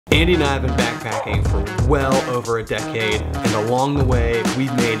Andy and I have been backpacking for well over a decade, and along the way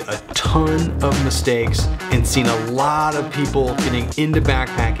we've made a ton of mistakes and seen a lot of people getting into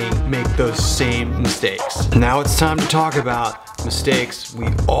backpacking make those same mistakes. Now it's time to talk about mistakes we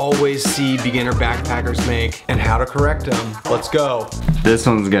always see beginner backpackers make and how to correct them. Let's go. This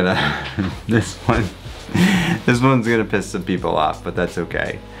one's gonna piss some people off, but that's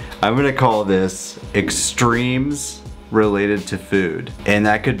okay. I'm gonna call this extremes related to food. And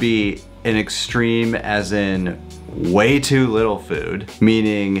that could be an extreme as in way too little food,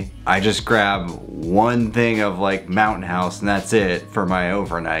 meaning I just grab one thing of like Mountain House and that's it for my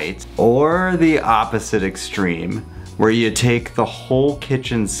overnight. Or the opposite extreme, where you take the whole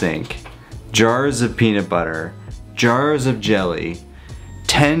kitchen sink, jars of peanut butter, jars of jelly,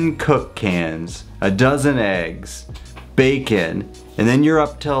 10 cook cans, a dozen eggs, bacon, and then you're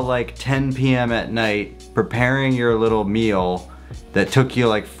up till like 10 p.m. at night preparing your little meal that took you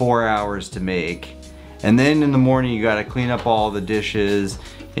like 4 hours to make. And then in the morning you gotta clean up all the dishes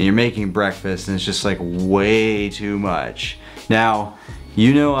and you're making breakfast, and it's just like way too much. Now,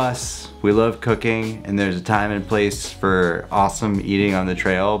 you know us, we love cooking and there's a time and place for awesome eating on the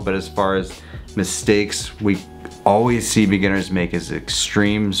trail, but as far as mistakes we always see beginners make is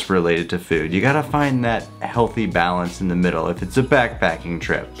extremes related to food. You gotta find that healthy balance in the middle if it's a backpacking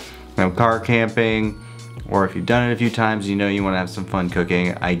trip. Now, car camping, or if you've done it a few times, you know you want to have some fun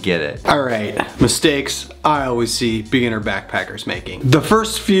cooking, I get it. All right, mistakes I always see beginner backpackers making. The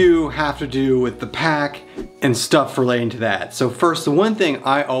first few have to do with the pack and stuff relating to that. So first, the one thing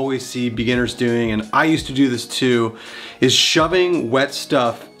I always see beginners doing, and I used to do this too, is shoving wet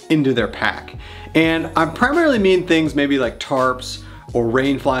stuff into their pack. And I primarily mean things maybe like tarps or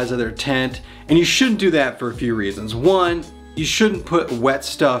rain flies of their tent, and you shouldn't do that for a few reasons. One, you shouldn't put wet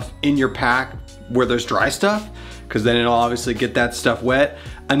stuff in your pack where there's dry stuff, because then it'll obviously get that stuff wet.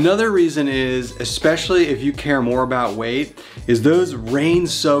 Another reason is, especially if you care more about weight, is those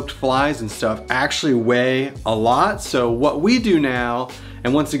rain-soaked flies and stuff actually weigh a lot. So what we do now,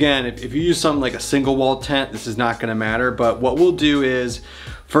 and once again, if you use something like a single wall tent, this is not gonna matter, but what we'll do is,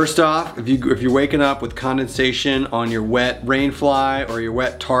 first off, if you're waking up with condensation on your wet rain fly or your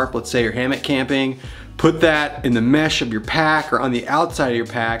wet tarp, let's say you're hammock camping, put that in the mesh of your pack or on the outside of your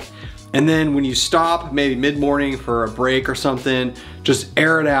pack. And then when you stop, maybe mid-morning for a break or something, just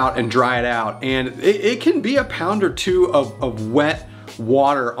air it out and dry it out. And it can be a pound or two of wet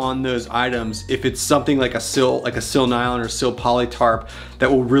water on those items if it's something like a sill nylon or sill poly tarp that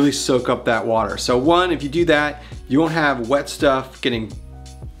will really soak up that water. So one, if you do that, you won't have wet stuff getting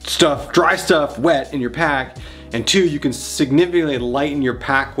dry stuff wet in your pack. And two, you can significantly lighten your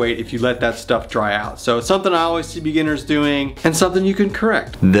pack weight if you let that stuff dry out. So it's something I always see beginners doing and something you can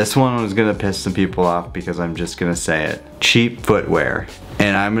correct. This one was gonna piss some people off because I'm just gonna say it. Cheap footwear.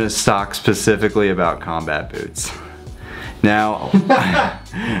 And I'm gonna talk specifically about combat boots. Now,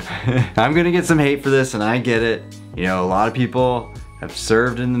 I'm gonna get some hate for this and I get it. You know, a lot of people have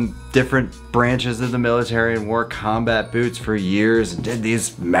served in the different branches of the military and wore combat boots for years and did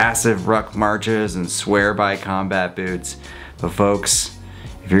these massive ruck marches and swear by combat boots. But folks,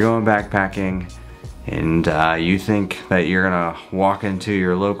 if you're going backpacking and you think that you're gonna walk into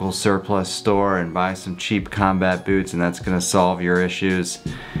your local surplus store and buy some cheap combat boots and that's gonna solve your issues,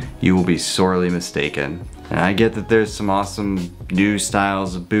 you will be sorely mistaken. And I get that there's some awesome new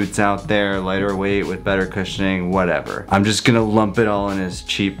styles of boots out there, lighter weight with better cushioning, whatever. I'm just gonna lump it all in as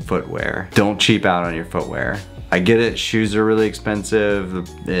cheap footwear. Don't cheap out on your footwear. I get it, shoes are really expensive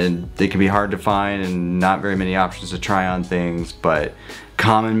and they can be hard to find and not very many options to try on things, but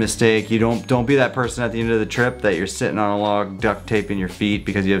common mistake, you don't be that person at the end of the trip that you're sitting on a log duct taping your feet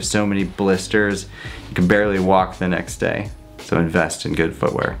because you have so many blisters, you can barely walk the next day. So invest in good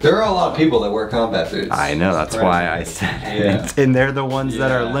footwear. There are a lot of people that wear combat boots. I know, that's why I said it. And they're the ones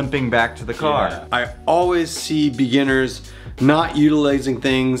that are limping back to the car. Yeah. I always see beginners not utilizing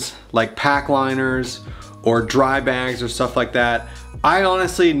things like pack liners or dry bags or stuff like that. I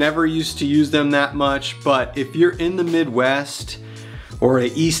honestly never used to use them that much, but if you're in the Midwest or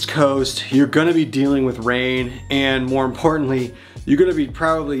the East Coast, you're gonna be dealing with rain, and more importantly, you're gonna be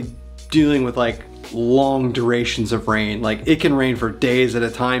probably dealing with like long durations of rain. Like it can rain for days at a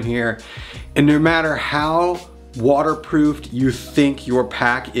time here, and no matter how waterproofed you think your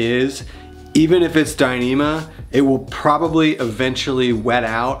pack is, even if it's Dyneema, it will probably eventually wet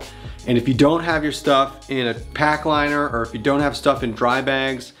out. And if you don't have your stuff in a pack liner, or if you don't have stuff in dry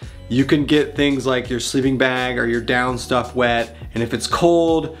bags, you can get things like your sleeping bag or your down stuff wet. And if it's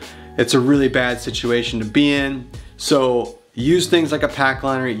cold, it's a really bad situation to be in. So use things like a pack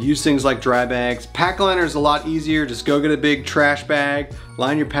liner, use things like dry bags. Pack liner is a lot easier. Just go get a big trash bag,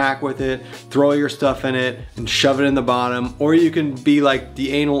 line your pack with it, throw your stuff in it, and shove it in the bottom. Or you can be like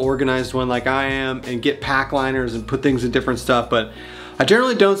the anal organized one like I am and get pack liners and put things in different stuff. But I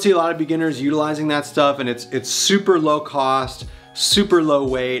generally don't see a lot of beginners utilizing that stuff, and it's super low cost, super low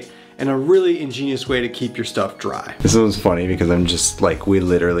weight, and a really ingenious way to keep your stuff dry. This one's funny because I'm just like, we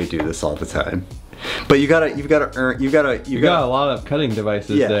literally do this all the time. But you got a lot of cutting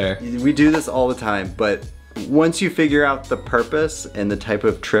devices there. We do this all the time, but once you figure out the purpose and the type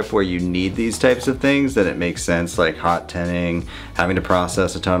of trip where you need these types of things, then it makes sense, like hot tinning, having to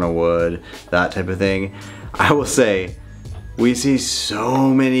process a ton of wood, that type of thing. I will say, we see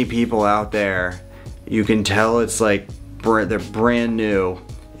so many people out there, you can tell it's like they're brand new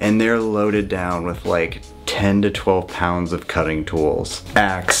and they're loaded down with like 10 to 12 pounds of cutting tools.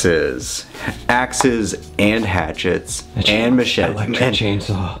 Axes and hatchets and machetes. Electric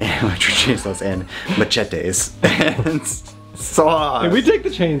chainsaws and machetes and saws. Hey, we take the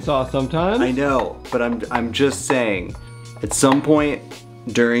chainsaw sometimes. I know, but I'm just saying, at some point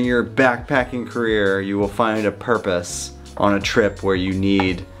during your backpacking career, you will find a purpose on a trip where you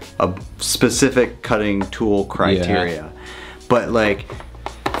need a specific cutting tool criteria. Yeah. But like,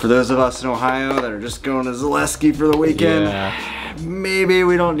 for those of us in Ohio that are just going to Zaleski for the weekend, maybe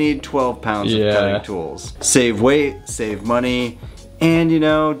we don't need 12 pounds of cutting tools. Save weight, save money, and you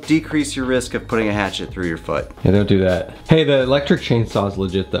know, decrease your risk of putting a hatchet through your foot. Yeah, don't do that. Hey, the electric chainsaw is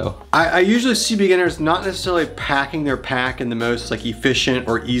legit though. I usually see beginners not necessarily packing their pack in the most like efficient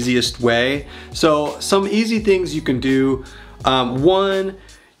or easiest way. So some easy things you can do. One,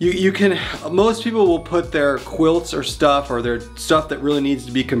 most people will put their quilts or stuff, or their stuff that really needs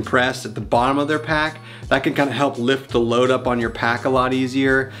to be compressed at the bottom of their pack. That can kind of help lift the load up on your pack a lot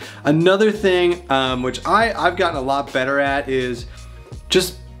easier. Another thing, which I've gotten a lot better at, is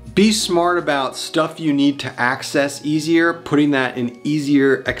just be smart about stuff you need to access easier, putting that in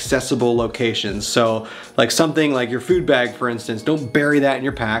easier accessible locations. So like something like your food bag, for instance, don't bury that in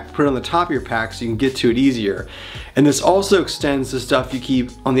your pack, put it on the top of your pack so you can get to it easier. And this also extends to stuff you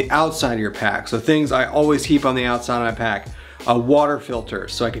keep on the outside of your pack. So things I always keep on the outside of my pack, a water filter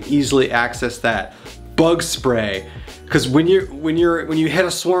so I can easily access that, bug spray, because when you hit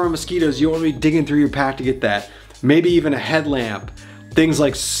a swarm of mosquitoes, you don't want to be digging through your pack to get that. Maybe even a headlamp. Things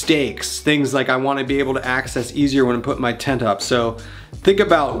like stakes, things like I want to be able to access easier when I'm putting my tent up. So think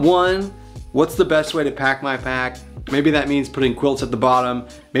about, one, what's the best way to pack my pack? Maybe that means putting quilts at the bottom.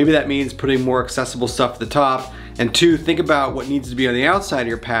 Maybe that means putting more accessible stuff at the top. And two, think about what needs to be on the outside of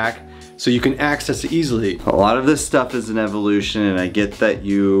your pack so you can access it easily. A lot of this stuff is an evolution, and I get that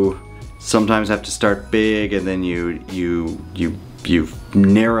you sometimes have to start big and then you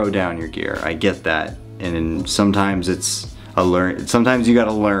narrow down your gear. I get that. And sometimes it's sometimes you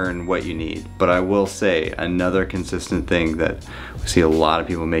gotta learn what you need. But I will say another consistent thing that we see a lot of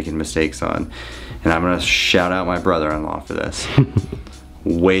people making mistakes on, and I'm gonna shout out my brother-in-law for this.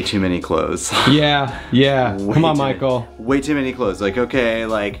 Way too many clothes. Yeah. Come on, Michael. Way too many clothes. Like, okay,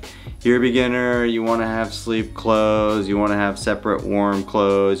 like you're a beginner, you wanna have sleep clothes, you wanna have separate warm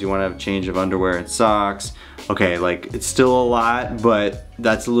clothes, you wanna have a change of underwear and socks. Okay, like it's still a lot, but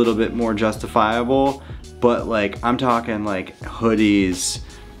that's a little bit more justifiable. But like, I'm talking like hoodies,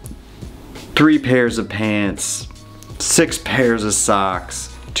 3 pairs of pants, 6 pairs of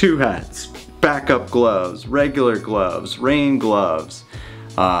socks, 2 hats, backup gloves, regular gloves, rain gloves,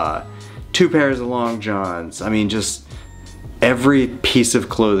 2 pairs of long johns. I mean, just every piece of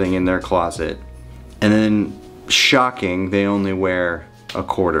clothing in their closet. And then, shocking, they only wear a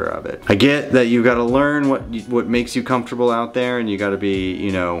quarter of it. I get that you gotta learn what makes you comfortable out there, and you gotta be,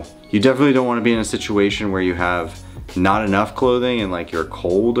 you know, you definitely don't want to be in a situation where you have not enough clothing and like you're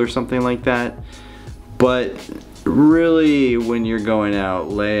cold or something like that. But really, when you're going out,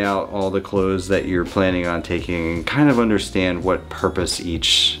 lay out all the clothes that you're planning on taking and kind of understand what purpose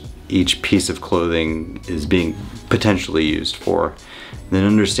each piece of clothing is being potentially used for. And then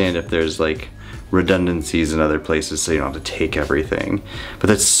understand if there's like redundancies in other places so you don't have to take everything. But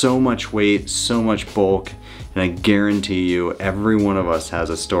that's so much weight, so much bulk, and I guarantee you every one of us has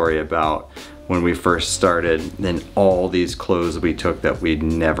a story about when we first started and all these clothes we took that we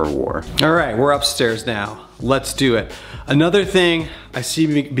never wore. All right, we're upstairs now. Let's do it. Another thing I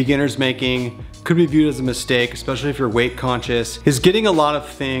see beginners making, could be viewed as a mistake, especially if you're weight conscious, is getting a lot of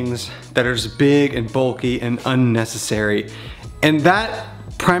things that are just big and bulky and unnecessary. And that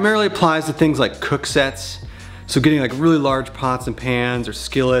primarily applies to things like cook sets. So getting like really large pots and pans or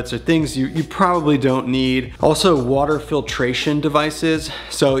skillets or things you probably don't need. Also water filtration devices.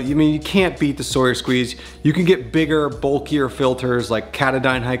 So I mean, you can't beat the Sawyer squeeze. You can get bigger, bulkier filters like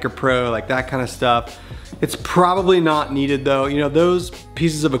Katadyn Hiker Pro, like that kind of stuff. It's probably not needed though. You know, those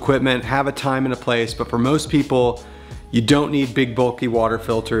pieces of equipment have a time and a place, but for most people, you don't need big bulky water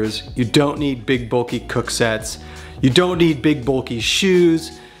filters. You don't need big bulky cook sets. You don't need big bulky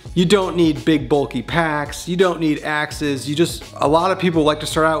shoes. You don't need big bulky packs. You don't need axes. A lot of people like to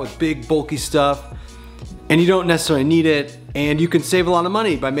start out with big bulky stuff and you don't necessarily need it, and you can save a lot of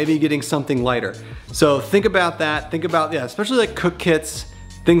money by maybe getting something lighter. So think about that. Think about, yeah, especially like cook kits,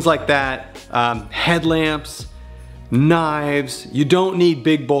 things like that, headlamps, knives. You don't need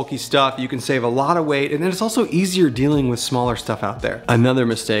big bulky stuff. You can save a lot of weight, and then it's also easier dealing with smaller stuff out there. Another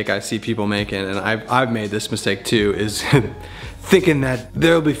mistake I see people making, and I've made this mistake too, is thinking that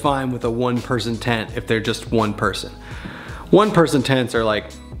they'll be fine with a one-person tent if they're just one person. One-person tents are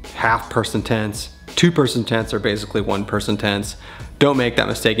like half-person tents. Two-person tents are basically one-person tents. Don't make that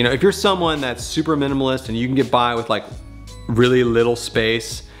mistake. You know, if you're someone that's super minimalist and you can get by with like really little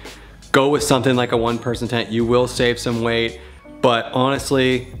space, go with something like a one-person tent. You will save some weight, but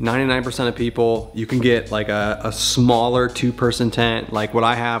honestly, 99% of people, you can get like a smaller two-person tent. Like what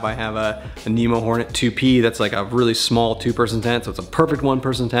I have a Nemo Hornet 2P that's like a really small two-person tent, so it's a perfect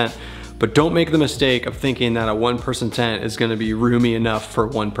one-person tent. But don't make the mistake of thinking that a one-person tent is gonna be roomy enough for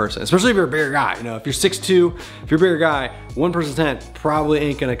one person, especially if you're a bigger guy. You know, if you're 6'2", if you're a bigger guy, one-person tent probably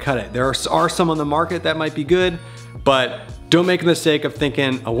ain't gonna cut it. There are some on the market that might be good, but don't make the mistake of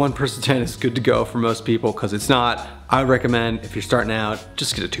thinking a one-person tent is good to go for most people, because it's not. I would recommend, if you're starting out,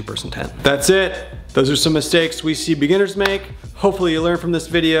 just get a two-person tent. That's it. Those are some mistakes we see beginners make. Hopefully you learned from this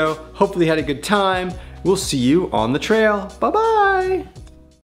video. Hopefully you had a good time. We'll see you on the trail. Bye-bye.